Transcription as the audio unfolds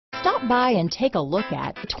Stop by and take a look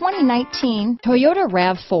at the 2019 Toyota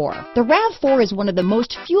RAV4. The RAV4 is one of the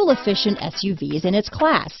most fuel-efficient SUVs in its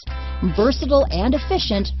class. Versatile and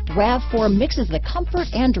efficient, RAV4 mixes the comfort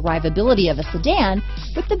and drivability of a sedan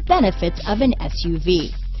with the benefits of an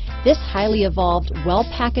SUV. This highly evolved,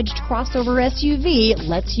 well-packaged crossover SUV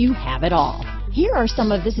lets you have it all. Here are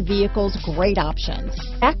some of this vehicle's great options: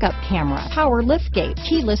 backup camera, power liftgate,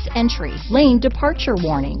 keyless entry, lane departure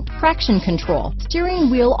warning, traction control, steering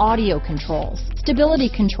wheel audio controls, stability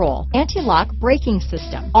control, anti-lock braking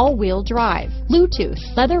system, all-wheel drive, Bluetooth,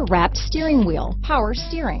 leather-wrapped steering wheel, power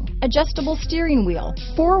steering, adjustable steering wheel,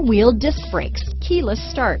 four-wheel disc brakes, keyless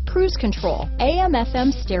start, cruise control,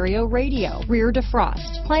 AM/FM stereo radio, rear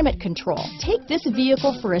defrost, climate control. Take this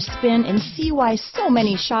vehicle for a spin and see why so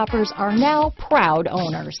many shoppers are now proud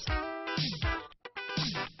owners.